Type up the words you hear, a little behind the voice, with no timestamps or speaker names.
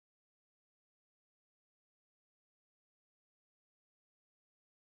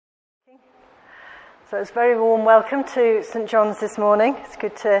So it's a very warm welcome to St John's this morning. It's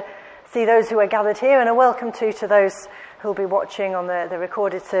good to see those who are gathered here, and a welcome to those who will be watching on the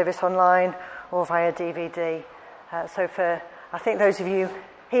recorded service online or via DVD. I think those of you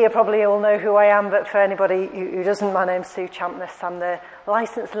here probably all know who I am, but for anybody who doesn't, my name's Sue Champness. I'm the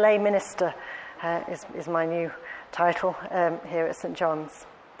licensed lay minister, is my new title here at St John's.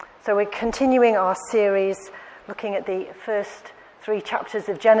 So we're continuing our series looking at the first 3 chapters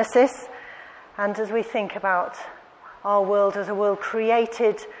of Genesis. And as we think about our world as a world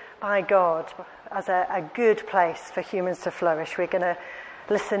created by God, as a good place for humans to flourish, we're going to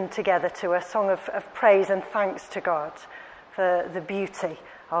listen together to a song of praise and thanks to God for the beauty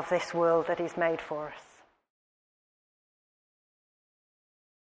of this world that He's made for us.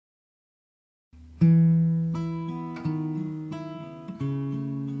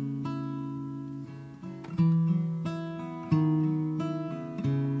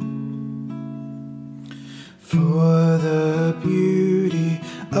 For the beauty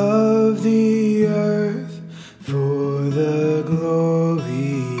of the earth, for the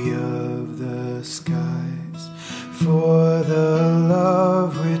glory of the skies, for the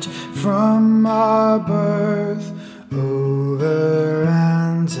love which from our birth over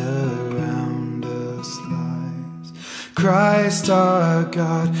and around us lies. Christ our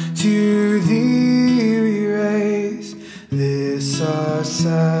God, to Thee we raise this our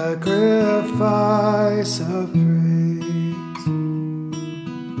sacrifice of praise.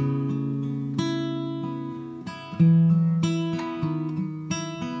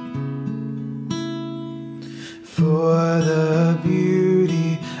 For the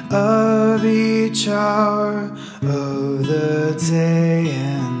beauty of each hour of the day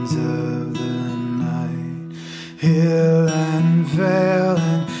and of the night, hill and vale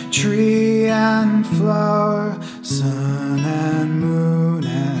and tree and flower, sun and moon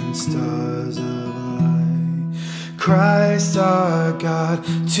and stars of light. Christ our God,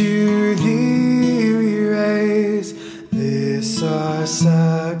 to Thee we raise this our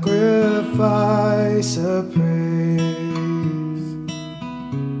sacrifice of praise.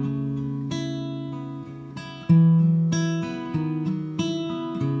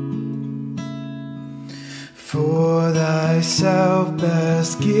 For Thyself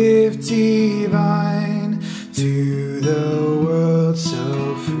best gift divine, to the world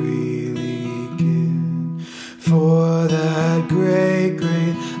so freely given, for that great,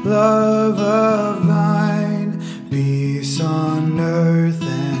 great love of Thine, peace on earth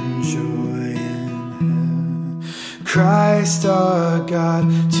and joy in heaven. Christ our God,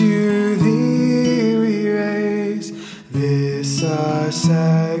 to Thee we raise this our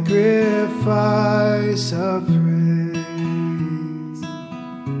sacrifice of praise.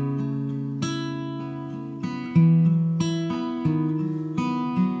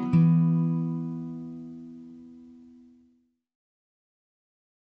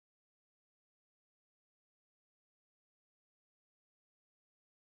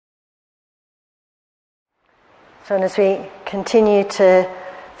 So as we continue to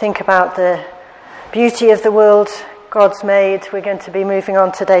think about the beauty of the world God's made, we're going to be moving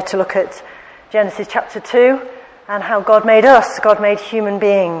on today to look at Genesis chapter 2 and how God made us, God made human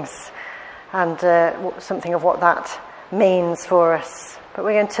beings, and something of what that means for us. But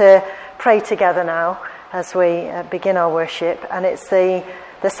we're going to pray together now as we begin our worship, and it's the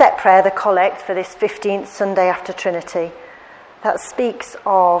set prayer, the collect for this 15th Sunday after Trinity, that speaks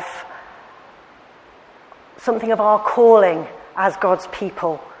of something of our calling as God's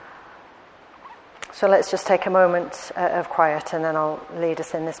people. So let's just take a moment of quiet, and then I'll lead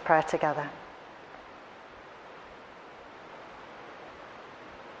us in this prayer together.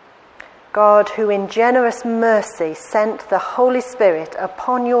 God, who in generous mercy sent the Holy Spirit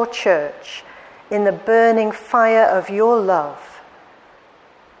upon your church in the burning fire of your love,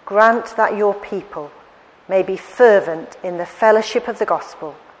 grant that your people may be fervent in the fellowship of the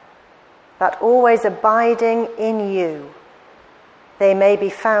gospel, that always abiding in you, they may be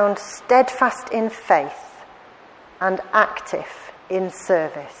found steadfast in faith and active in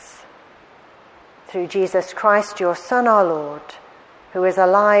service. Through Jesus Christ, your Son, our Lord, who is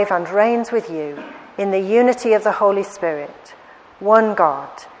alive and reigns with you in the unity of the Holy Spirit, one God,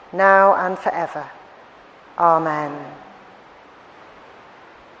 now and forever. Amen.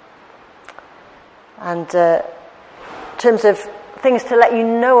 And in terms of things to let you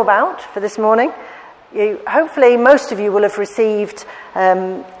know about for this morning, hopefully most of you will have received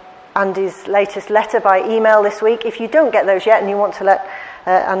Andy's latest letter by email this week. If you don't get those yet and you want to let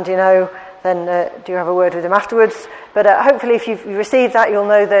Andy know, then do have a word with him afterwards. But hopefully if you've received that, you'll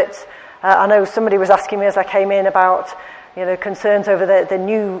know that I know somebody was asking me as I came in about concerns over the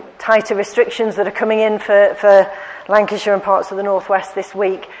new tighter restrictions that are coming in for Lancashire and parts of the northwest this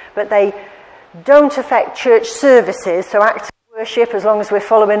week, but they don't affect church services, so acts of worship, as long as we're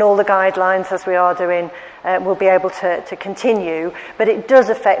following all the guidelines as we are doing, we'll be able to continue, but it does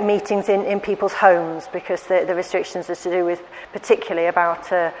affect meetings in people's homes, because the restrictions are to do with particularly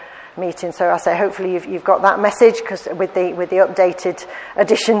about meetings. So I say hopefully you've got that message, because with the updated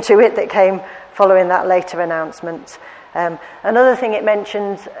addition to it that came following that later announcement. Another thing it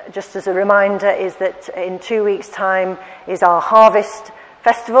mentioned, just as a reminder, is that in 2 weeks' time is our Harvest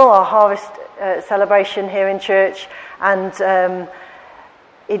Festival, our Harvest celebration here in church, and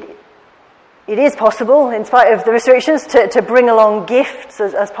it is possible, in spite of the restrictions, to bring along gifts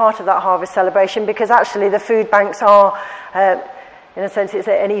as part of that Harvest celebration, because actually the food banks are, in a sense, it's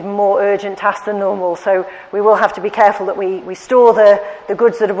an even more urgent task than normal. So we will have to be careful that we store the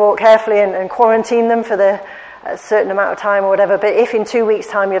goods that are bought carefully and quarantine them for a certain amount of time or whatever. But if in 2 weeks'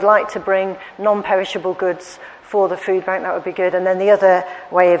 time you'd like to bring non-perishable goods for the food bank, that would be good. And then the other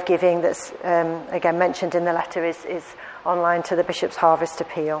way of giving that's, again, mentioned in the letter is online to the Bishop's Harvest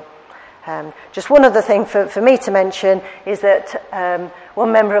Appeal. Just one other thing for me to mention is that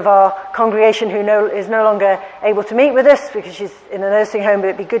one member of our congregation who is no longer able to meet with us because she's in a nursing home, but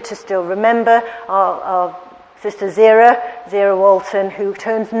it'd be good to still remember our Sister Zira Walton, who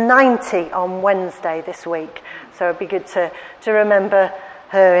turns 90 on Wednesday this week. So it'd be good to remember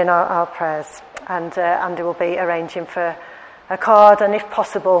her in our prayers. And Andy will be arranging for a card, and if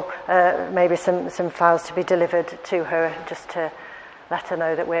possible, maybe some flowers to be delivered to her, just to let her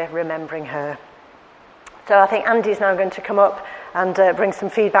know that we're remembering her. So I think Andy's now going to come up and bring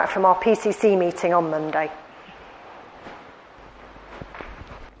some feedback from our PCC meeting on Monday.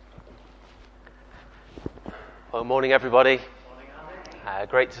 Well, morning everybody.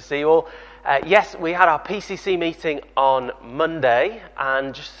 Great to see you all. Yes, we had our PCC meeting on Monday,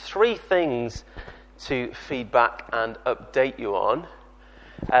 and just 3 things to feedback and update you on.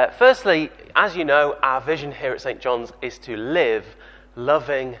 Firstly, as you know, our vision here at St. John's is to live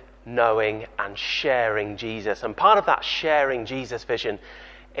loving, knowing and sharing Jesus. And part of that sharing Jesus vision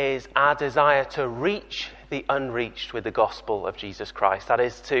is our desire to reach the unreached with the gospel of Jesus Christ. That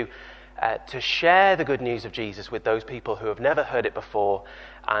is to share the good news of Jesus with those people who have never heard it before,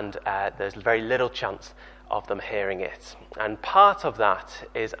 and there's very little chance of them hearing it. And part of that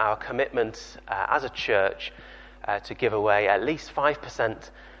is our commitment as a church to give away at least 5%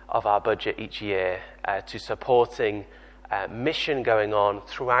 of our budget each year to supporting mission going on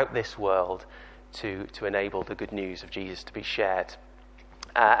throughout this world to enable the good news of Jesus to be shared.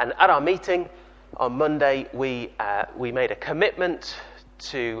 And at our meeting on Monday, we made a commitment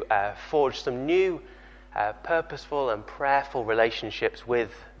to forge some new purposeful and prayerful relationships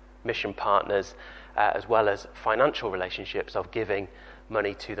with mission partners, as well as financial relationships of giving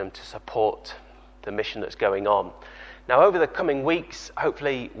money to them to support the mission that's going on. Now, over the coming weeks,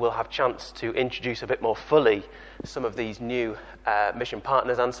 hopefully we'll have a chance to introduce a bit more fully some of these new mission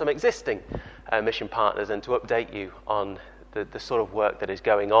partners and some existing mission partners, and to update you on the sort of work that is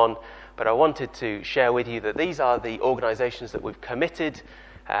going on. But I wanted to share with you that these are the organisations that we've committed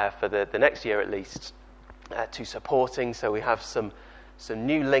for the next year at least to supporting. So we have some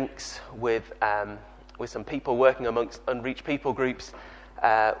new links with some people working amongst unreached people groups,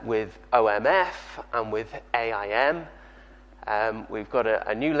 with OMF and with AIM. We've got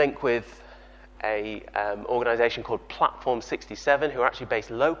a new link with a organisation called Platform 67, who are actually based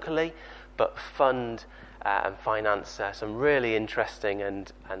locally but fund and finance some really interesting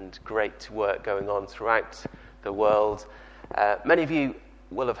and great work going on throughout the world. Many of you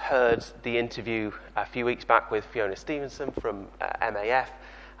will have heard the interview a few weeks back with Fiona Stevenson from MAF,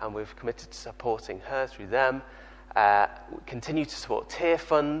 and we've committed to supporting her through them. We continue to support Tier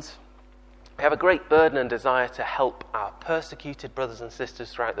Funds. We have a great burden and desire to help our persecuted brothers and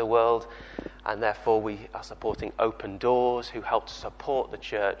sisters throughout the world, and therefore we are supporting Open Doors, who help to support the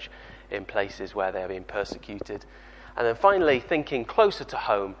church in places where they are being persecuted. And then finally, thinking closer to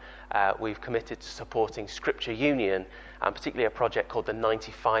home, we've committed to supporting Scripture Union, and particularly a project called the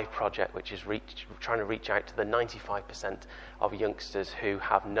 95 Project, which is trying to reach out to the 95% of youngsters who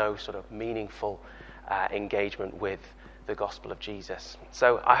have no sort of meaningful engagement with the gospel of Jesus.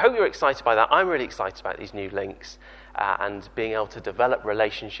 So I hope you're excited by that. I'm really excited about these new links and being able to develop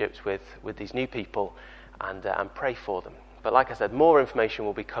relationships with these new people and pray for them. But like I said, more information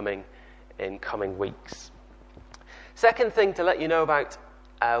will be coming in coming weeks. Second thing to let you know about,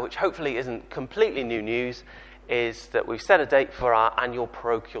 which hopefully isn't completely new news, is that we've set a date for our annual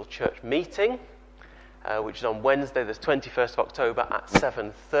parochial church meeting, which is on Wednesday, the 21st of October at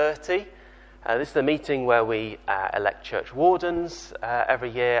 7:30. This is the meeting where we elect church wardens every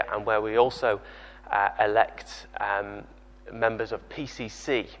year, and where we also elect members of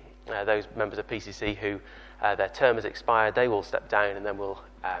PCC. Those members of PCC who their term has expired, they will step down, and then we'll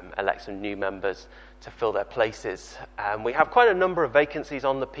elect some new members to fill their places. We have quite a number of vacancies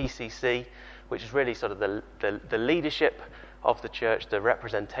on the PCC, which is really sort of the leadership of the church, the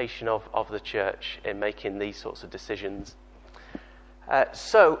representation of the church in making these sorts of decisions.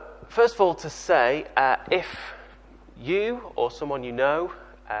 So, first of all, to say, if you or someone you know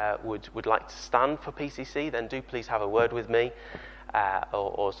would like to stand for PCC, then do please have a word with me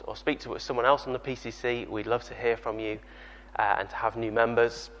or speak to someone else on the PCC. We'd love to hear from you and to have new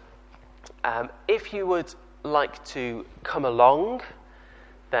members. If you would like to come along,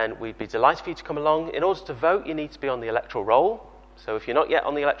 then we'd be delighted for you to come along. In order to vote, you need to be on the electoral roll. So if you're not yet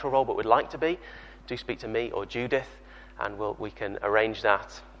on the electoral roll but would like to be, do speak to me or Judith, and we can arrange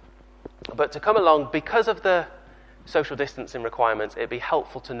that. But to come along, because of the social distancing requirements, it'd be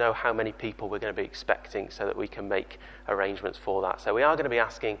helpful to know how many people we're going to be expecting so that we can make arrangements for that. So we are going to be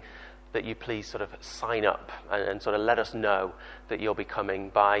asking that you please sort of sign up and sort of let us know that you'll be coming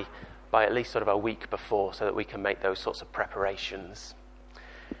by at least sort of a week before, so that we can make those sorts of preparations.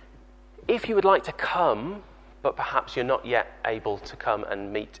 If you would like to come, but perhaps you're not yet able to come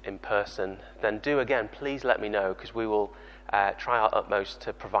and meet in person, then please let me know, because we will try our utmost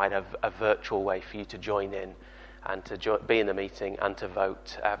to provide a virtual way for you to join in and to be in the meeting and to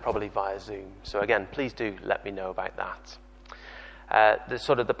vote, probably via Zoom. So again, please do let me know about that.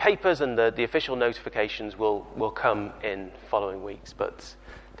 The papers and the official notifications will come in following weeks, but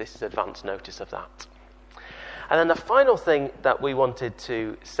this is advance notice of that. And then the final thing that we wanted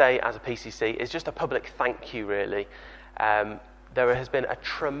to say as a PCC is just a public thank you, really. There has been a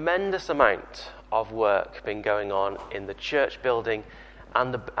tremendous amount of work been going on in the church building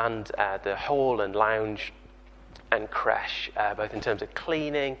and the hall and lounge and creche, both in terms of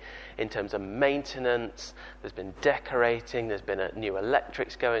cleaning, in terms of maintenance. There's been decorating, there's been new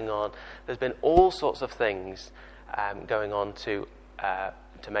electrics going on. There's been all sorts of things going on to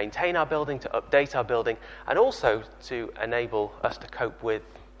maintain our building, to update our building, and also to enable us to cope with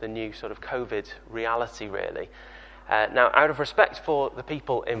the new sort of COVID reality, really. Now, out of respect for the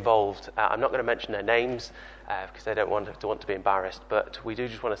people involved, I'm not going to mention their names because they don't want to be embarrassed, but we do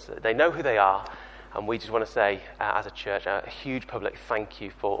just want to say, they know who they are, and we just want to say, as a church, a huge public thank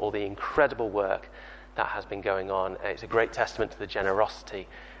you for all the incredible work that has been going on. It's a great testament to the generosity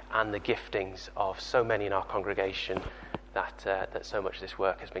and the giftings of so many in our congregation that so much of this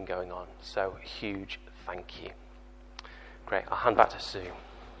work has been going on. So, huge thank you. Great, I'll hand back to Sue.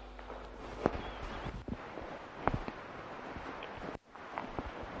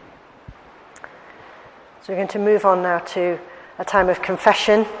 So we're going to move on now to a time of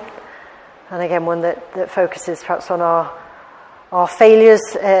confession, and again one that focuses perhaps on our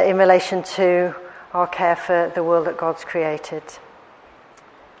failures in relation to our care for the world that God's created.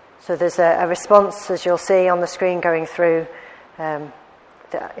 So there's a response, as you'll see on the screen going through,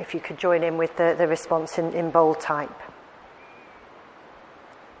 if you could join in with the response in bold type.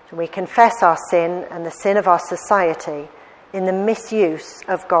 So we confess our sin and the sin of our society in the misuse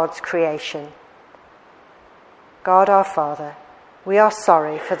of God's creation. God our Father, we are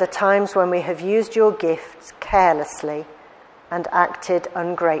sorry for the times when we have used your gifts carelessly and acted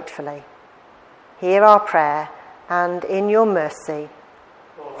ungratefully. Hear our prayer, and in your mercy,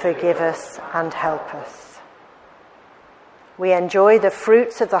 forgive us and help us. We enjoy the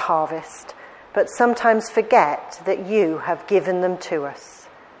fruits of the harvest, but sometimes forget that you have given them to us.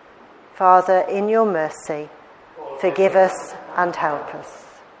 Father, in your mercy, forgive us and help us.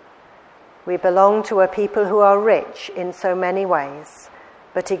 We belong to a people who are rich in so many ways,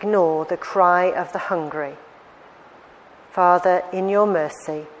 but ignore the cry of the hungry. Father, in your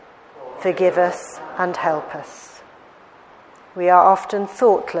mercy, forgive us and help us. We are often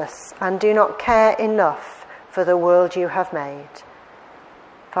thoughtless and do not care enough for the world you have made.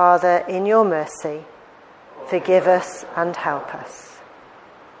 Father, in your mercy, forgive us and help us.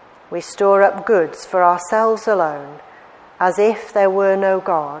 We store up goods for ourselves alone, as if there were no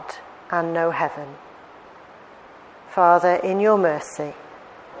God and no heaven. Father, in your mercy,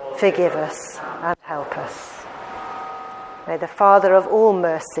 forgive us and help us. May the Father of all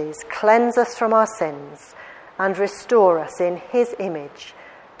mercies cleanse us from our sins and restore us in his image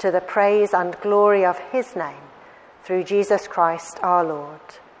to the praise and glory of his name, through Jesus Christ our Lord.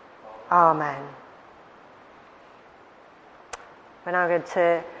 Amen. We're now going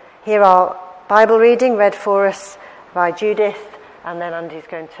to hear our Bible reading read for us by Judith, and then Andy's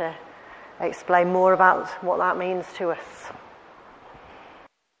going to explain more about what that means to us.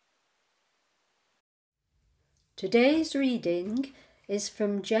 Today's reading is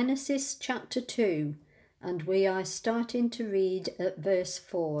from Genesis chapter 2, and we are starting to read at verse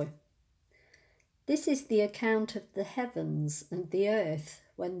 4. This is the account of the heavens and the earth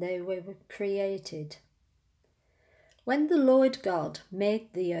when they were created. When the Lord God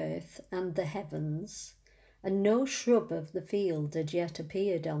made the earth and the heavens, and no shrub of the field had yet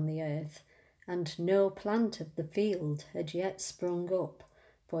appeared on the earth, and no plant of the field had yet sprung up,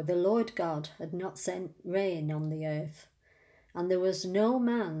 for the Lord God had not sent rain on the earth, and there was no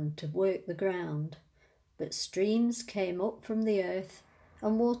man to work the ground, but streams came up from the earth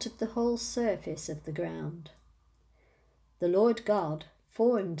and watered the whole surface of the ground. The Lord God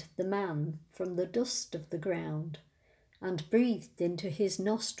formed the man from the dust of the ground, and breathed into his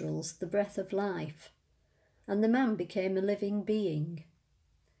nostrils the breath of life, and the man became a living being.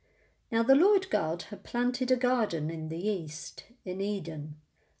 Now the Lord God had planted a garden in the east, in Eden,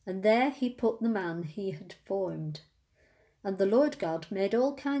 and there he put the man he had formed. And the Lord God made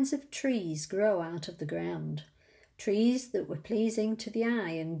all kinds of trees grow out of the ground, trees that were pleasing to the eye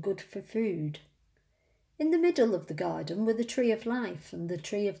and good for food. In the middle of the garden were the tree of life and the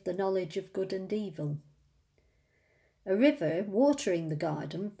tree of the knowledge of good and evil. A river watering the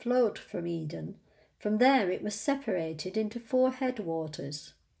garden flowed from Eden. From there it was separated into 4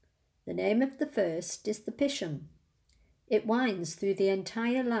 headwaters. The name of the first is the Pishon. It winds through the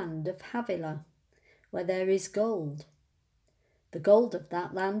entire land of Havilah, where there is gold. The gold of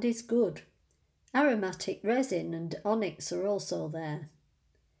that land is good. Aromatic resin and onyx are also there.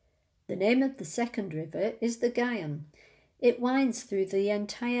 The name of the second river is the Gihon. It winds through the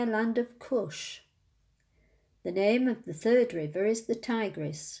entire land of Cush. The name of the third river is the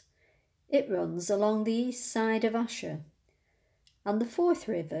Tigris. It runs along the east side of Asher. And the fourth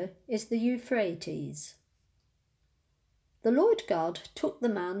river is the Euphrates. The Lord God took the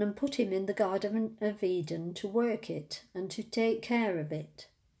man and put him in the Garden of Eden to work it and to take care of it.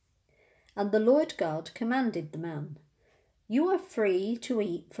 And the Lord God commanded the man, "You are free to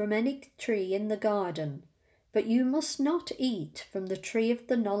eat from any tree in the garden, but you must not eat from the tree of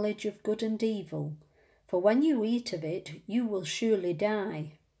the knowledge of good and evil, for when you eat of it, you will surely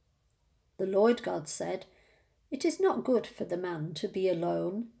die." The Lord God said, "It is not good for the man to be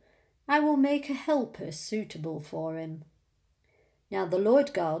alone. I will make a helper suitable for him." Now the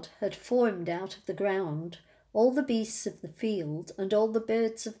Lord God had formed out of the ground all the beasts of the field and all the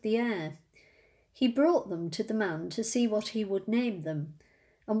birds of the air. He brought them to the man to see what he would name them,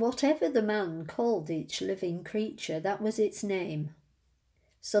 and whatever the man called each living creature, that was its name.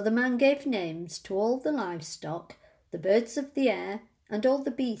 So the man gave names to all the livestock, the birds of the air, and all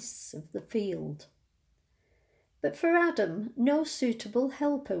the beasts of the field. But for Adam no suitable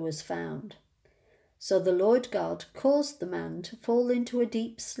helper was found. So the Lord God caused the man to fall into a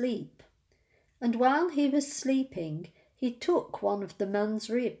deep sleep. And while he was sleeping, he took one of the man's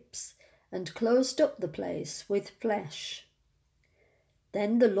ribs and closed up the place with flesh.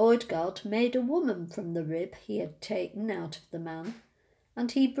 Then the Lord God made a woman from the rib he had taken out of the man,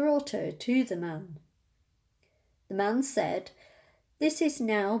 and he brought her to the man. The man said, "This is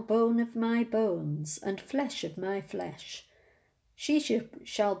now bone of my bones and flesh of my flesh. She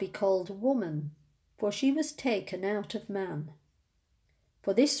shall be called woman, for she was taken out of man.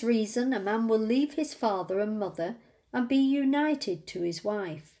 For this reason a man will leave his father and mother and be united to his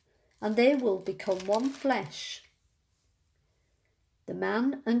wife, and they will become one flesh." The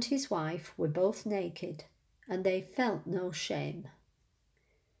man and his wife were both naked, and they felt no shame.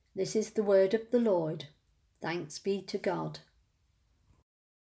 This is the word of the Lord. Thanks be to God.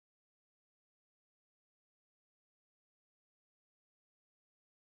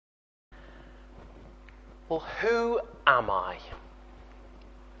 Well, who am I?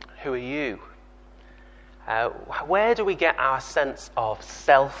 Who are you? Where do we get our sense of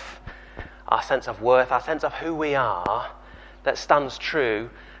self, our sense of worth, our sense of who we are that stands true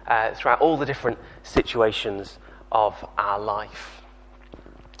throughout all the different situations of our life?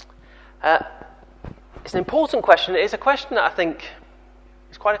 It's an important question. It is a question that I think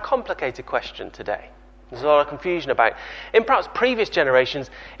is quite a complicated question today. There's a lot of confusion about it. In perhaps previous generations,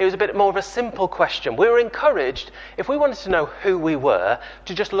 it was a bit more of a simple question. We were encouraged, if we wanted to know who we were,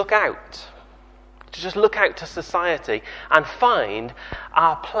 to just look out. To just look out to society and find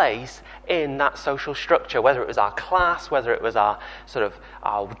our place in that social structure, whether it was our class, whether it was our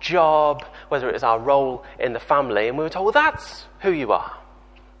job, whether it was our role in the family. And we were told, well, that's who you are.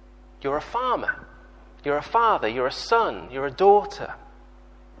 You're a farmer. You're a father. You're a son. You're a daughter.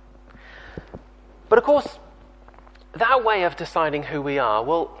 But of course, that way of deciding who we are,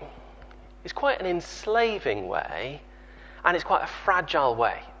 well, it's quite an enslaving way, and it's quite a fragile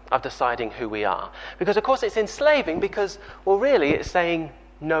way. of deciding who we are. Because, of course, it's enslaving because, well, really, it's saying,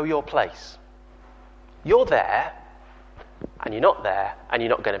 know your place. You're there, and you're not there, and you're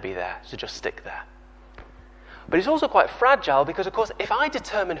not going to be there, so just stick there. But it's also quite fragile because, of course, if I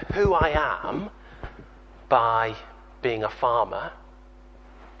determine who I am by being a farmer,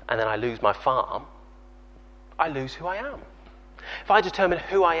 and then I lose my farm, I lose who I am. If I determine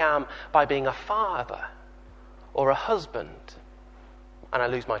who I am by being a father or a husband, and I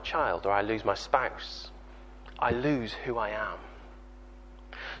lose my child or I lose my spouse, I lose who I am.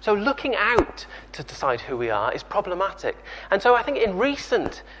 So looking out to decide who we are is problematic. And so I think in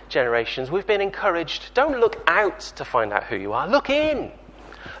recent generations we've been encouraged, don't look out to find out who you are, look in.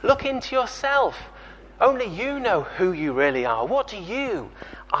 Look into yourself. Only you know who you really are. What do you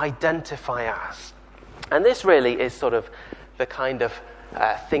identify as? And this really is sort of the kind of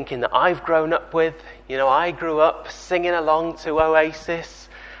thinking that I've grown up with. You know, I grew up singing along to Oasis.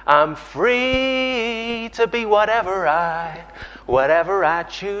 I'm free to be whatever I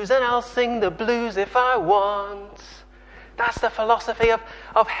choose, and I'll sing the blues if I want. That's the philosophy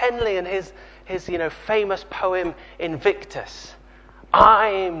of Henley and his famous poem Invictus.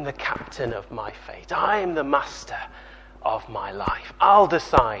 I'm the captain of my fate. I'm the master of my life. I'll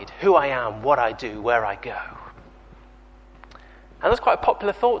decide who I am, what I do, where I go. And that's quite a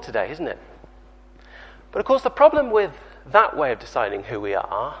popular thought today, isn't it? But of course the problem with that way of deciding who we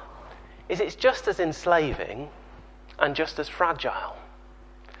are is it's just as enslaving and just as fragile.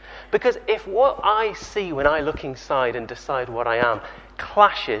 Because if what I see when I look inside and decide what I am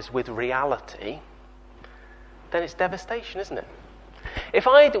clashes with reality, then it's devastation, isn't it? If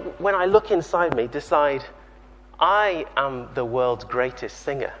when I look inside me, decide I am the world's greatest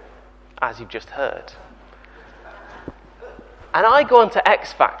singer, as you've just heard, and I go on to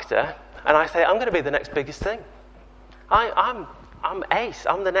X Factor and I say I'm going to be the next biggest thing. I'm ace.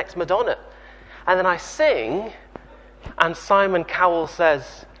 I'm the next Madonna. And then I sing, and Simon Cowell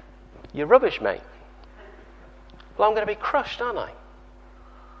says, "You're rubbish, mate." Well, I'm going to be crushed, aren't I?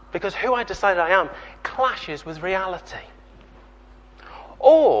 Because who I decided I am clashes with reality.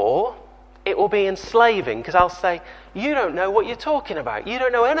 Or it will be enslaving because I'll say, "You don't know what you're talking about. You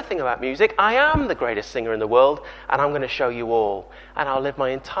don't know anything about music. I am the greatest singer in the world, and I'm going to show you all." And I'll live my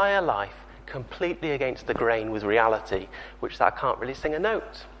entire life completely against the grain with reality, which is that I can't really sing a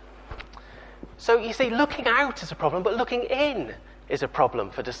note. So you see, looking out is a problem, but looking in is a problem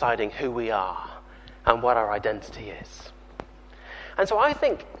for deciding who we are and what our identity is. And so I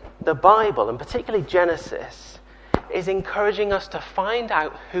think the Bible, and particularly Genesis, is encouraging us to find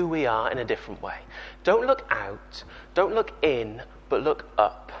out who we are in a different way. Don't look out, don't look in, but look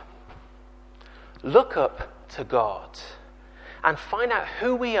up. Look up to God and find out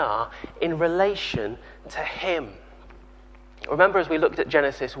who we are in relation to Him. Remember, as we looked at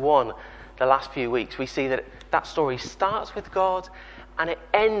Genesis 1 the last few weeks, we see that story starts with God and it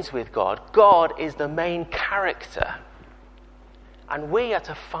ends with God. God is the main character, and we are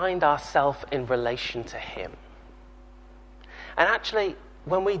to find ourselves in relation to Him. And actually,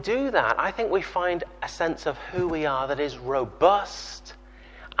 when we do that, I think we find a sense of who we are that is robust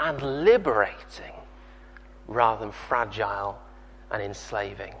and liberating rather than fragile and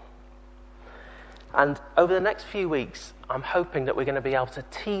enslaving. And over the next few weeks, I'm hoping that we're going to be able to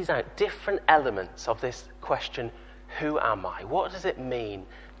tease out different elements of this question, who am I? What does it mean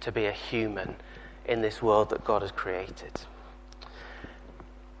to be a human in this world that God has created?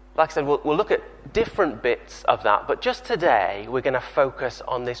 Like I said, we'll look at different bits of that, but just today we're going to focus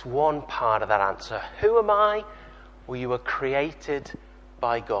on this one part of that answer. Who am I? Well, you were created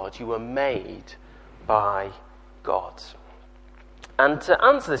by God. You were made by God. And to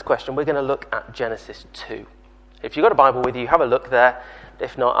answer this question, we're going to look at Genesis 2. If you've got a Bible with you, have a look there.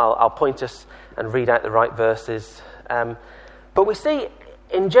 If not, I'll point us and read out the right verses. But we see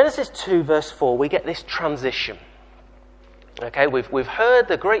in Genesis 2, verse 4, we get this transition. Okay, we've heard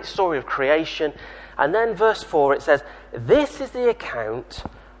the great story of creation, and then verse 4 it says, "This is the account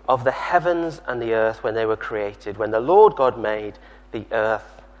of the heavens and the earth when they were created, when the Lord God made the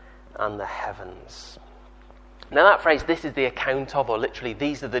earth and the heavens." Now that phrase, "this is the account of," or literally,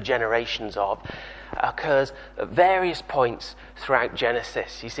 "these are the generations of," occurs at various points throughout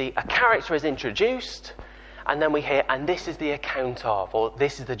Genesis. You see, a character is introduced, and then we hear, "and this is the account of," or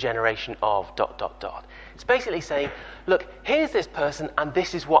 "this is the generation of," ... It's basically saying, look, here's this person, and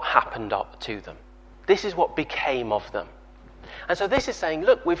this is what happened to them. This is what became of them. And so this is saying,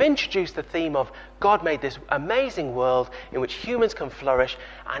 look, we've introduced the theme of God made this amazing world in which humans can flourish,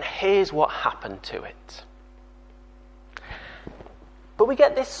 and here's what happened to it. But we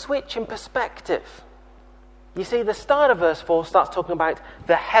get this switch in perspective. You see, the start of verse 4 starts talking about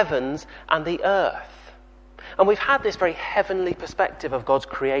the heavens and the earth. And we've had this very heavenly perspective of God's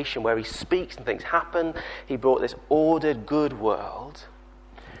creation where he speaks and things happen. He brought this ordered, good world.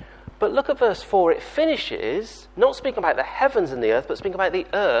 But look at verse 4. It finishes not speaking about the heavens and the earth, but speaking about the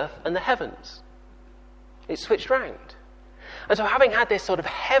earth and the heavens. It's switched round. And so having had this sort of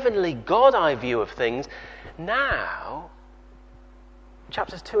heavenly God-eye view of things, now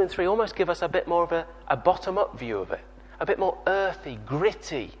chapters 2 and 3 almost give us a bit more of a bottom-up view of it. A bit more earthy,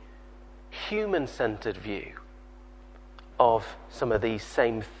 gritty, human-centered view of some of these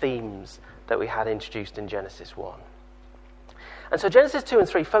same themes that we had introduced in Genesis 1. And so Genesis 2 and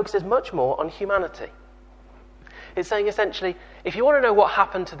 3 focuses much more on humanity. It's saying essentially, if you want to know what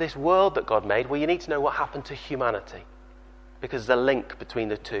happened to this world that God made, well, you need to know what happened to humanity, because there's a link between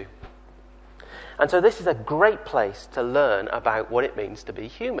the two. And so this is a great place to learn about what it means to be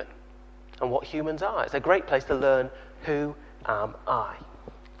human and what humans are. It's a great place to learn who am I.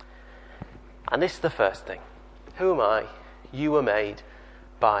 And this is the first thing. Who am I? You were made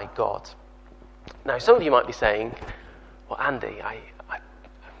by God. Now, some of you might be saying, well, Andy, I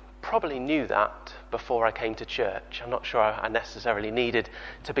probably knew that before I came to church. I'm not sure I necessarily needed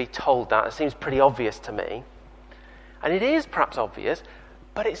to be told that. It seems pretty obvious to me. And it is perhaps obvious,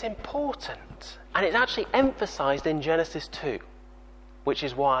 but it's important. And it's actually emphasised in Genesis 2, which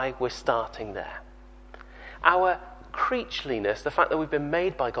is why we're starting there. Our creatureliness, the fact that we've been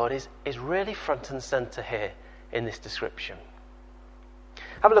made by God, is really front and centre here in this description.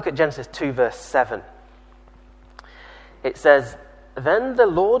 Have a look at Genesis 2, verse 7. It says, "Then the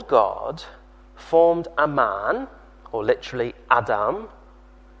Lord God formed a man," or literally Adam,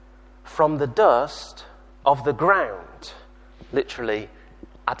 "from the dust of the ground," literally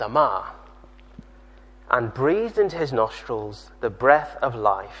Adamah, "and breathed into his nostrils the breath of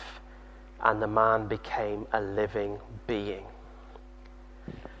life, and the man became a living being."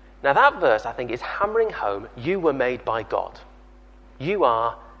 Now that verse, I think, is hammering home, you were made by God. You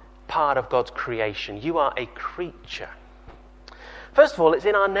are part of God's creation. You are a creature. First of all, it's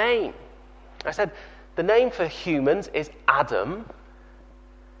in our name. I said the name for humans is Adam,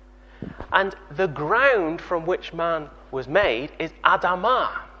 and the ground from which man was made is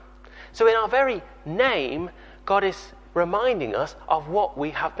Adamah. So in our very name, God is reminding us of what we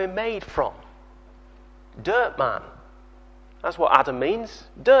have been made from. Dirt man. That's what Adam means.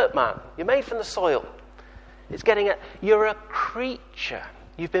 Dirt man. You're made from the soil. It's getting at, you're a creature.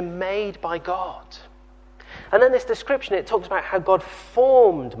 You've been made by God. And then this description, it talks about how God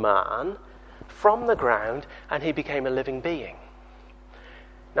formed man from the ground and he became a living being.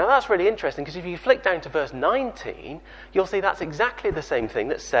 Now that's really interesting, because if you flick down to verse 19, you'll see that's exactly the same thing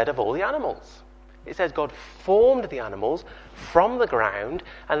that's said of all the animals. It says God formed the animals from the ground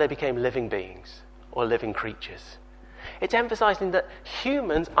and they became living beings or living creatures. It's emphasizing that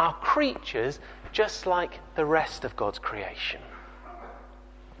humans are creatures just like the rest of God's creation.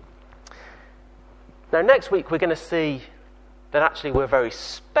 Now next week we're going to see that actually we're very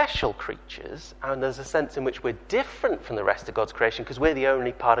special creatures, and there's a sense in which we're different from the rest of God's creation because we're the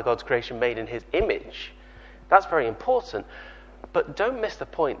only part of God's creation made in his image. That's very important. But don't miss the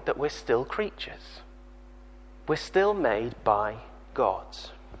point that we're still creatures. We're still made by God.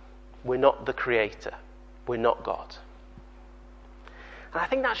 We're not the creator. We're not God. And I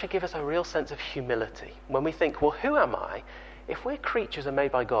think that should give us a real sense of humility. When we think, well, who am I? If we're creatures and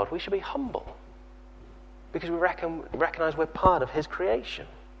made by God, we should be humble, because we recognize we're part of his creation.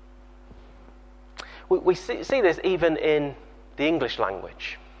 We see this even in the English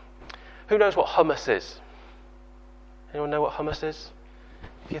language. Who knows what hummus is? Anyone know what hummus is?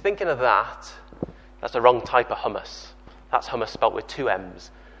 If you're thinking of that, that's the wrong type of hummus. That's hummus spelt with 2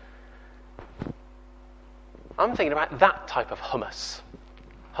 M's. I'm thinking about that type of hummus.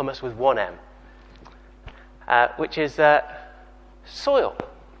 Hummus with 1 M. Which is soil.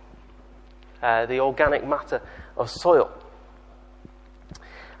 The organic matter of soil.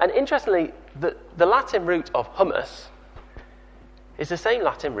 And interestingly, the Latin root of hummus is the same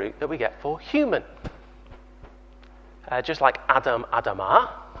Latin root that we get for human. Just like Adam, Adamah,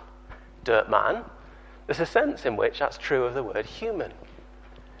 dirt man, there's a sense in which that's true of the word human.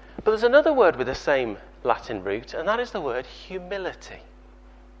 But there's another word with the same Latin root, and that is the word humility.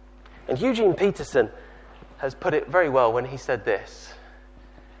 And Eugene Peterson has put it very well when he said this.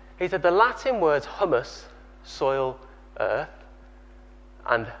 He said the Latin words humus, soil, earth,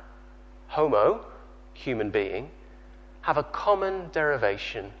 and homo, human being, have a common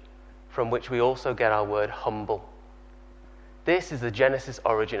derivation from which we also get our word humble. This is the Genesis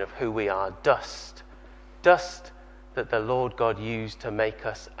origin of who we are, dust. Dust that the Lord God used to make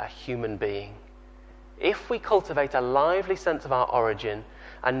us a human being if we cultivate a lively sense of our origin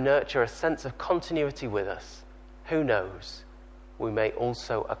and nurture a sense of continuity with us, who knows, we may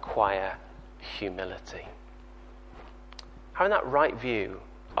also acquire humility. Having that right view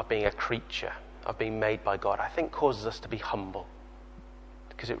of being a creature, of being made by God, I think causes us to be humble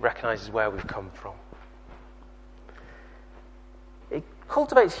because it recognizes where we've come from. It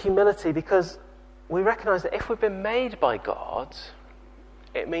cultivates humility because we recognize that if we've been made by God,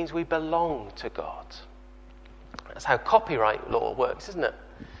 it means we belong to God. That's how copyright law works, isn't it?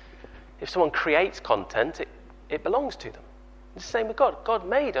 If someone creates content, it belongs to them. It's the same with God. God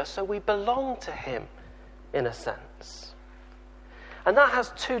made us, so we belong to him in a sense. And that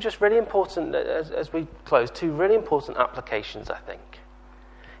has two just really important, as we close, two really important applications, I think.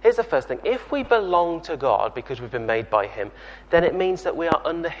 Here's the first thing. If we belong to God because we've been made by him, then it means that we are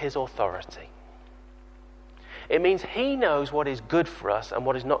under his authority. It means he knows what is good for us and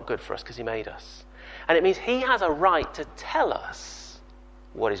what is not good for us because he made us. And it means he has a right to tell us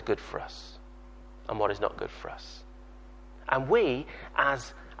what is good for us and what is not good for us. And we,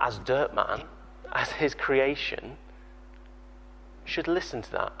 as dirt man, as his creation, should listen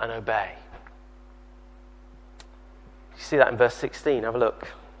to that and obey. You see that in verse 16. Have a look.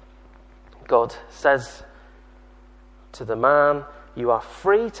 God says to the man, "You are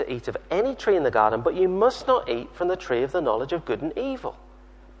free to eat of any tree in the garden, but you must not eat from the tree of the knowledge of good and evil.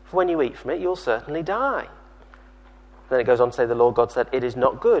 For when you eat from it, you'll certainly die." Then it goes on to say, the Lord God said, "It is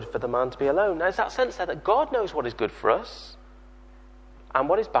not good for the man to be alone." Now, there's that sense there that God knows what is good for us and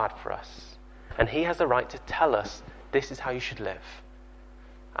what is bad for us. And he has the right to tell us, this is how you should live.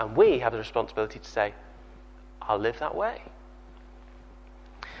 And we have the responsibility to say, I'll live that way.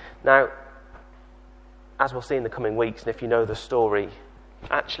 Now, as we'll see in the coming weeks, and if you know the story,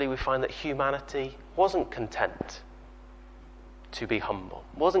 actually we find that humanity wasn't content to be humble,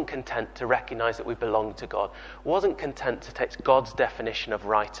 wasn't content to recognize that we belong to God, wasn't content to take God's definition of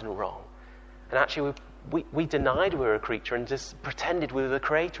right and wrong. And actually we denied we were a creature and just pretended we were the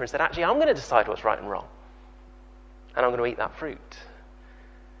creator and said, actually, I'm going to decide what's right and wrong. And I'm going to eat that fruit.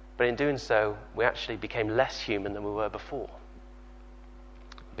 But in doing so, we actually became less human than we were before.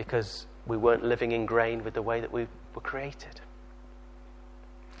 Because we weren't living ingrained with the way that we were created.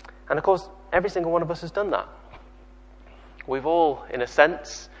 And of course, every single one of us has done that. We've all, in a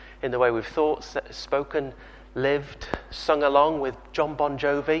sense, in the way we've thought, spoken, lived, sung along with John Bon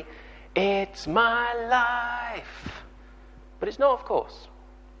Jovi, "It's my life." But it's not, of course.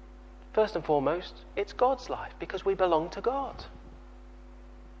 First and foremost, it's God's life because we belong to God.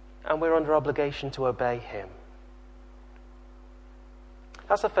 And we're under obligation to obey him.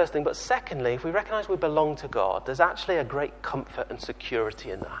 That's the first thing. But secondly, if we recognize we belong to God, there's actually a great comfort and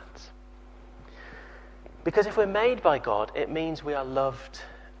security in that. Because if we're made by God, it means we are loved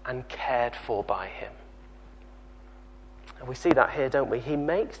and cared for by him. And we see that here, don't we? He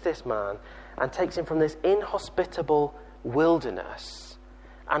makes this man and takes him from this inhospitable wilderness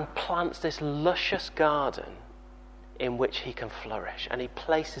and plants this luscious garden in which he can flourish. And he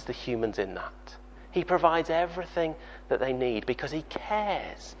places the humans in that. He provides everything that they need because he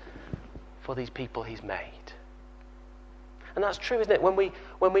cares for these people he's made. And that's true, isn't it? When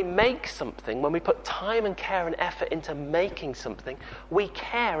we make something, when we put time and care and effort into making something, we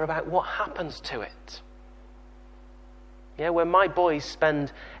care about what happens to it. Yeah, when my boys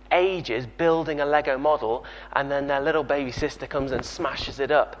spend ages building a Lego model and then their little baby sister comes and smashes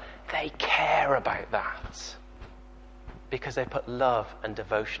it up, they care about that. Because they put love and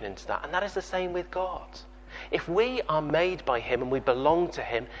devotion into that. And that is the same with God. If we are made by him and we belong to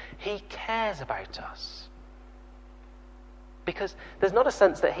him, he cares about us. Because there's not a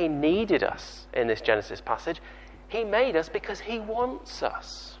sense that he needed us in this Genesis passage. He made us because he wants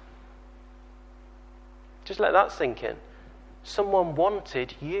us. Just let that sink in. Someone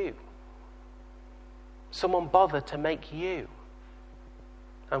wanted you. Someone bothered to make you.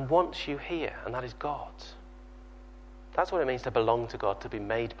 And wants you here. And that is God. That's what it means to belong to God, to be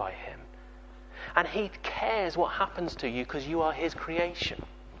made by him. And he cares what happens to you because you are his creation.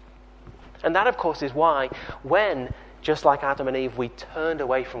 And that, of course, is why when, just like Adam and Eve, we turned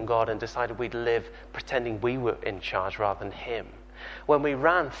away from God and decided we'd live pretending we were in charge rather than him. When we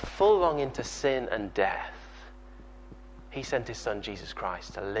ran full on into sin and death, he sent his son, Jesus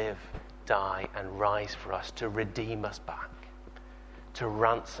Christ, to live, die, and rise for us, to redeem us back, to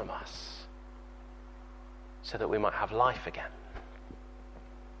ransom us, so that we might have life again.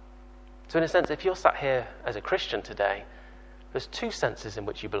 So in a sense, if you're sat here as a Christian today, there's two senses in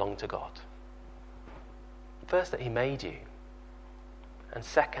which you belong to God. First, that he made you. And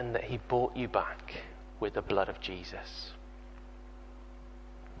second, that he bought you back with the blood of Jesus.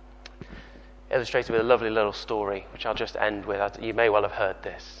 illustrated with a lovely little story, which I'll just end with. You may well have heard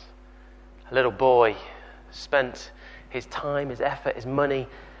this. A little boy spent his time, his effort, his money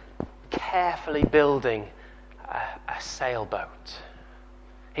carefully building a sailboat.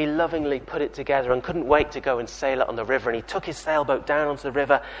 He lovingly put it together and couldn't wait to go and sail it on the river. And he took his sailboat down onto the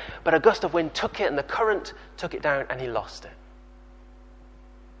river, but a gust of wind took it and the current took it down and he lost it.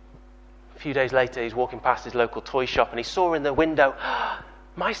 A few days later, he's walking past his local toy shop and he saw in the window,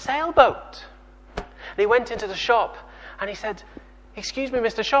 my sailboat. And he went into the shop and he said, excuse me,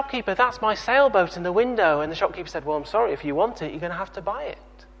 Mr. Shopkeeper, that's my sailboat in the window. And the shopkeeper said, well, I'm sorry, if you want it, you're going to have to buy it.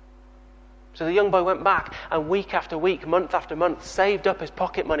 So the young boy went back and week after week, month after month, saved up his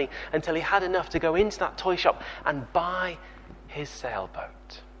pocket money until he had enough to go into that toy shop and buy his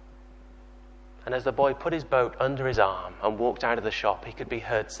sailboat. And as the boy put his boat under his arm and walked out of the shop, he could be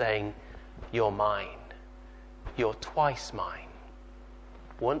heard saying, you're mine. You're twice mine.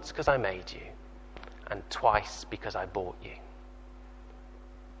 Once because I made you, and twice because I bought you.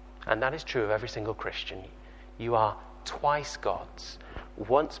 And that is true of every single Christian. You are twice God's.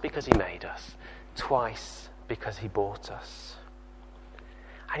 Once because he made us, twice because he bought us.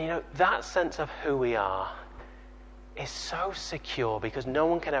 And you know, that sense of who we are is so secure because no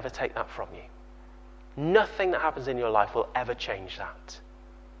one can ever take that from you. Nothing that happens in your life will ever change that.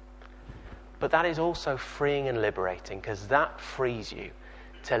 But that is also freeing and liberating because that frees you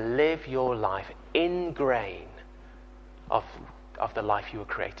to live your life in grain of the life you were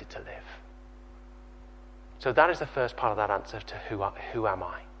created to live. So that is the first part of that answer to who am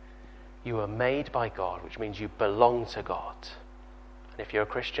I? You are made by God, which means you belong to God. And if you're a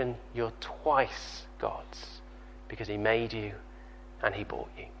Christian, you're twice God's because he made you and he bought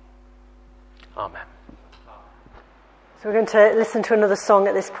you. Amen. So we're going to listen to another song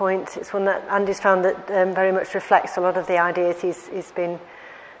at this point. It's one that Andy's found that very much reflects a lot of the ideas he's been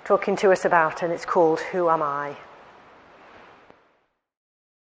talking to us about, and it's called Who Am I?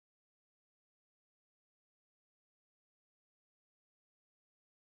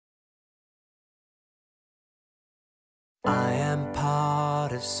 I am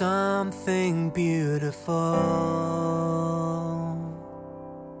part of something beautiful,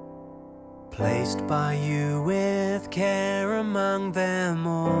 placed by you with care among them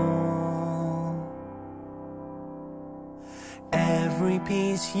all. Every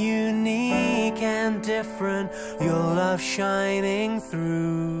piece unique and different, your love shining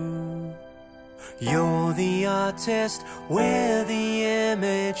through. You're the artist, we're the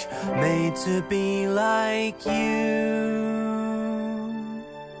image, made to be like you.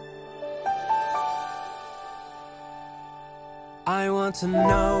 I want to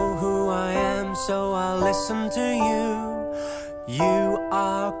know who I am, so I'll listen to you. You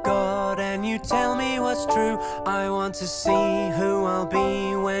are God and you tell me what's true. I want to see who I'll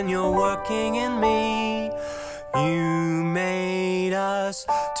be when you're working in me. You made us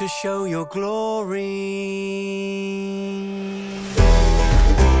to show your glory.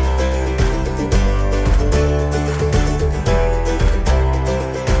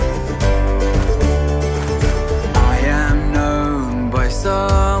 I am known by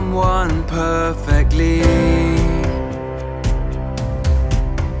someone perfectly.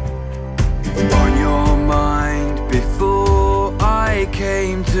 On your mind before I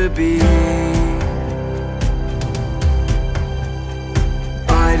came to be.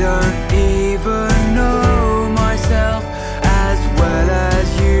 I don't even know myself as well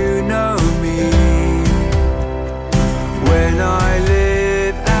as you know me. When I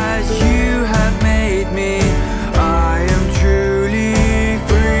live as you have made me, I am truly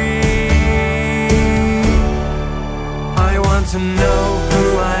free. I want to know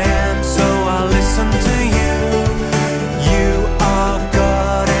who I am, so I'll listen to you. You are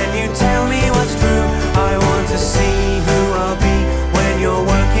God and you tell me what's true. I want to see who I'll be when you're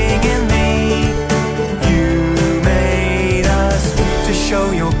working in me. You made us to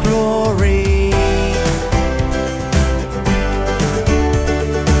show your glory.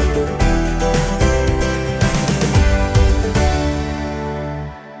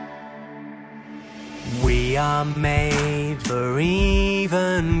 We are made for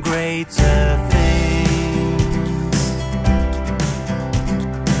even greater things,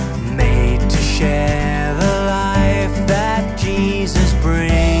 made to share the life that Jesus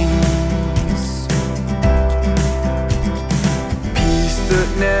brings. Peace that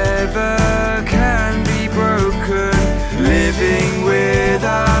never can be broken, living with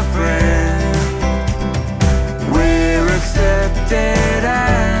our friend. We're accepted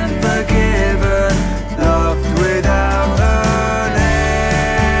and forgiven, loved without an end.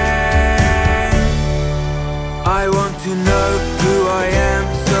 I want to know who I am,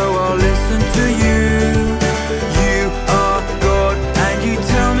 so I'll listen to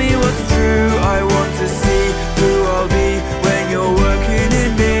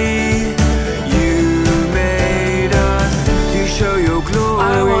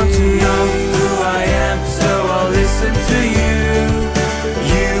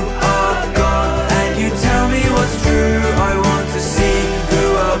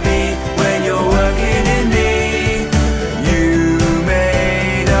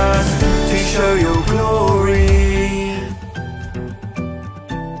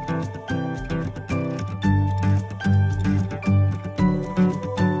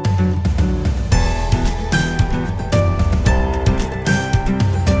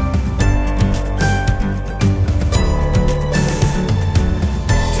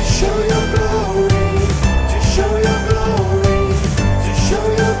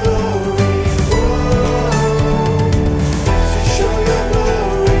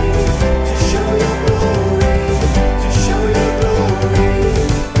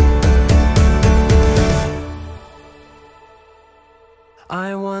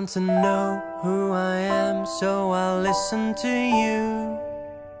I want to know who I am, so I'll listen to you.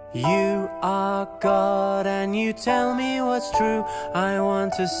 You are God and you tell me what's true. I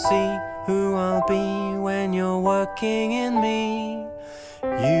want to see who I'll be when you're working in me.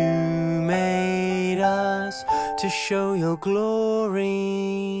 You made us to show your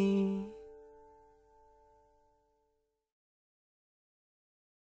glory.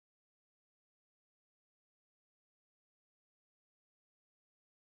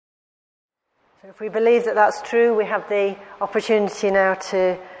 So if we believe that that's true, we have the opportunity now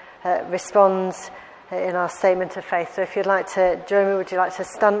to respond in our statement of faith. So if you'd like to, Jeremy, would you like to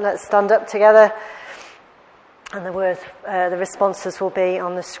stand? Let's stand up together. And the responses will be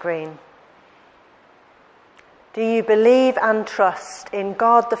on the screen. Do you believe and trust in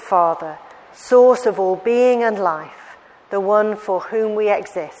God the Father, source of all being and life, the one for whom we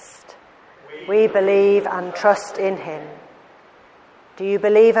exist? We believe and trust in him. Do you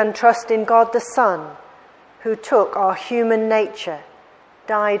believe and trust in God the Son, who took our human nature,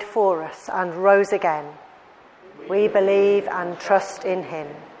 died for us and rose again? We believe and trust in him.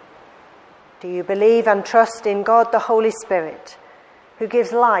 Do you believe and trust in God the Holy Spirit, who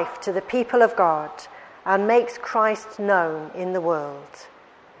gives life to the people of God and makes Christ known in the world?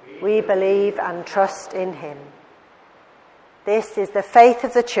 We believe and trust in him. This is the faith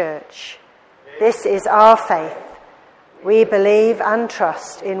of the Church. This is our faith. We believe and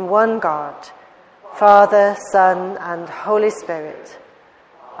trust in one God, Father, Son, and Holy Spirit.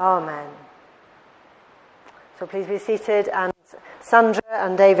 Amen. So please be seated, and Sandra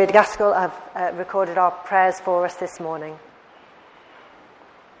and David Gaskell have recorded our prayers for us this morning.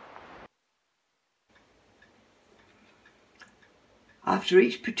 After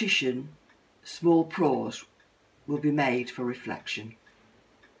each petition, small pause will be made for reflection.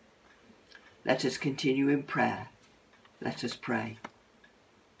 Let us continue in prayer. Let us pray.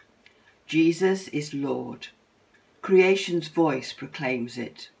 Jesus is Lord. Creation's voice proclaims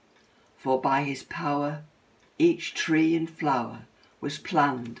it, for by his power each tree and flower was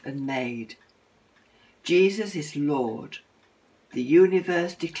planned and made. Jesus is Lord. The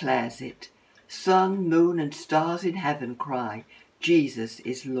universe declares it. Sun, moon, and stars in heaven cry, Jesus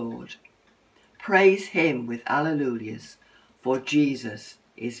is Lord. Praise him with alleluias, for Jesus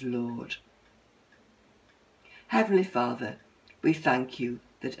is Lord. Heavenly Father, we thank you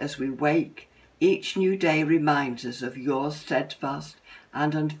that as we wake, each new day reminds us of your steadfast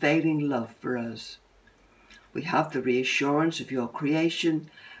and unfailing love for us. We have the reassurance of your creation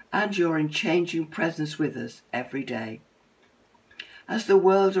and your unchanging presence with us every day. As the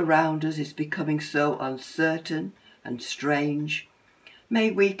world around us is becoming so uncertain and strange,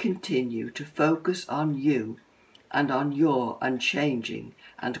 may we continue to focus on you and on your unchanging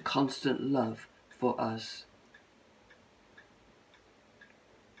and constant love for us.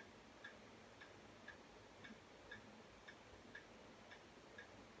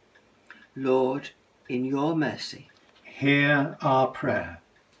 Lord, in your mercy, hear our prayer.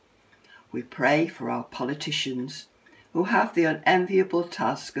 We pray for our politicians who have the unenviable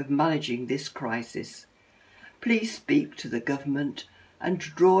task of managing this crisis. Please speak to the government and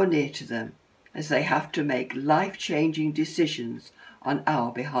draw near to them as they have to make life-changing decisions on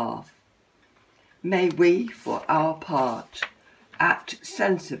our behalf. May we, for our part, act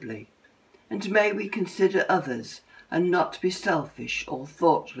sensibly, and may we consider others and not be selfish or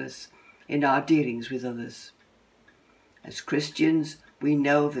thoughtless in our dealings with others. As Christians, we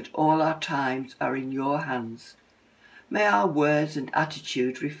know that all our times are in your hands. May our words and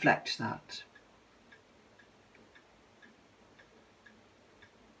attitude reflect that.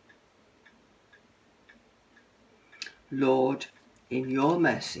 Lord, in your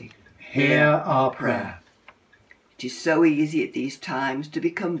mercy, hear our prayer. It is so easy at these times to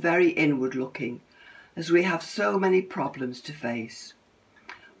become very inward-looking, as we have so many problems to face.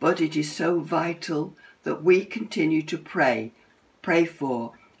 But it is so vital that we continue to pray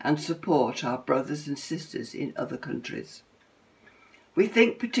for and support our brothers and sisters in other countries. We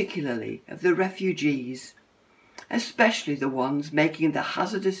think particularly of the refugees, especially the ones making the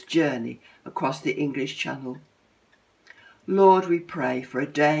hazardous journey across the English Channel. Lord, we pray for a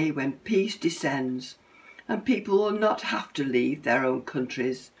day when peace descends and people will not have to leave their own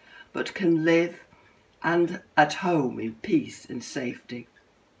countries, but can live and at home in peace and safety.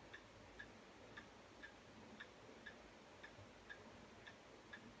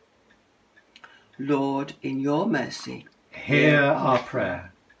 Lord, in your mercy, hear our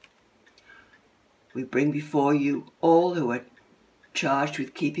prayer. We bring before you all who are charged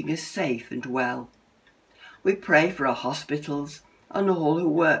with keeping us safe and well. We pray for our hospitals and all who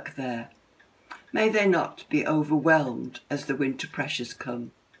work there. May they not be overwhelmed as the winter pressures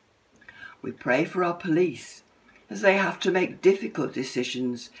come. We pray for our police, as they have to make difficult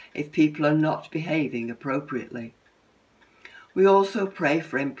decisions if people are not behaving appropriately. We also pray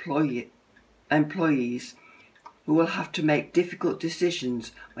for employees who will have to make difficult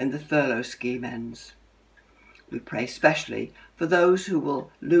decisions when the furlough scheme ends. We pray especially for those who will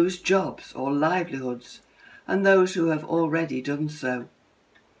lose jobs or livelihoods and those who have already done so.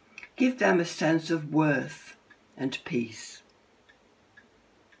 Give them a sense of worth and peace.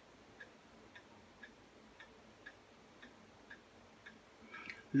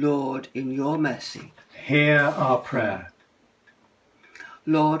 Lord, in your mercy, hear our prayer.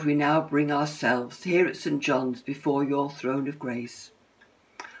 Lord, we now bring ourselves here at St. John's before your throne of grace.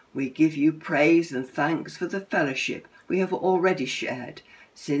 We give you praise and thanks for the fellowship we have already shared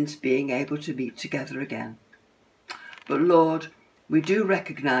since being able to meet together again. But Lord, we do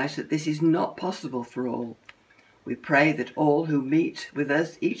recognise that this is not possible for all. We pray that all who meet with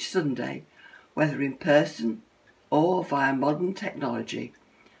us each Sunday, whether in person or via modern technology,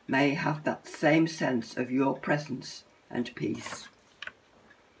 may have that same sense of your presence and peace.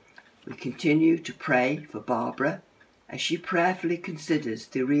 We continue to pray for Barbara as she prayerfully considers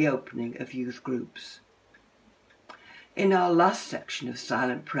the reopening of youth groups. In our last section of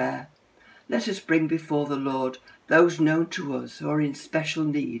silent prayer, let us bring before the Lord those known to us who are in special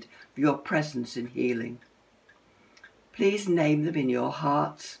need of your presence and healing. Please name them in your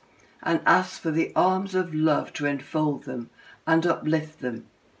hearts and ask for the arms of love to enfold them and uplift them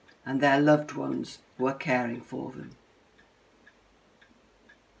and their loved ones who are caring for them.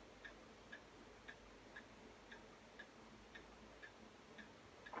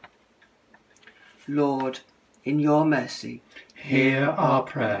 Lord, in your mercy, hear our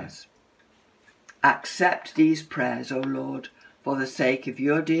prayers. Accept these prayers, O Lord, for the sake of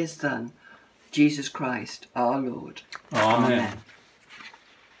your dear Son, Jesus Christ, our Lord. Amen.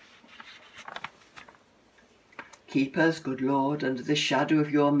 Keep us, good Lord, under the shadow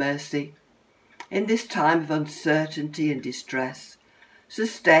of your mercy. In this time of uncertainty and distress,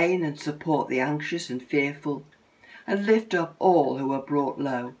 sustain and support the anxious and fearful, and lift up all who are brought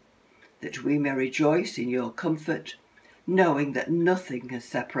low, that we may rejoice in your comfort, knowing that nothing can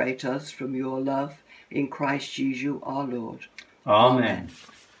separate us from your love in Christ Jesus our Lord. Amen.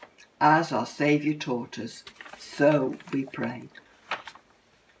 As our Saviour taught us, so we pray.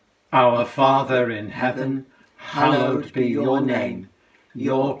 Our Father in heaven, hallowed be your name.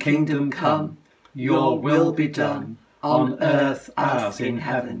 Your kingdom come, your will be done, on earth as in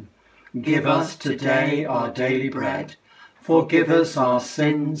heaven. Give us today our daily bread. Forgive us our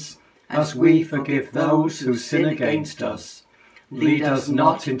sins, as we forgive those who sin against us. Lead us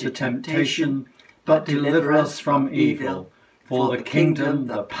not into temptation, but deliver us from evil. For the kingdom,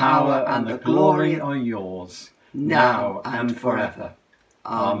 the power, and the glory are yours, now and forever.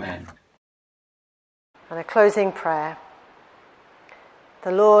 Amen. And a closing prayer.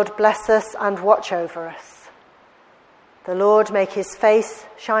 The Lord bless us and watch over us. The Lord make his face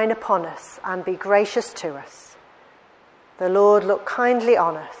shine upon us and be gracious to us. The Lord look kindly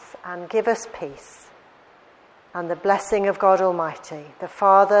on us and give us peace. And the blessing of God Almighty, the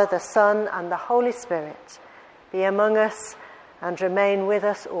Father, the Son, and the Holy Spirit be among us and remain with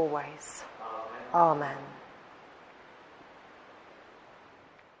us always. Amen. Amen.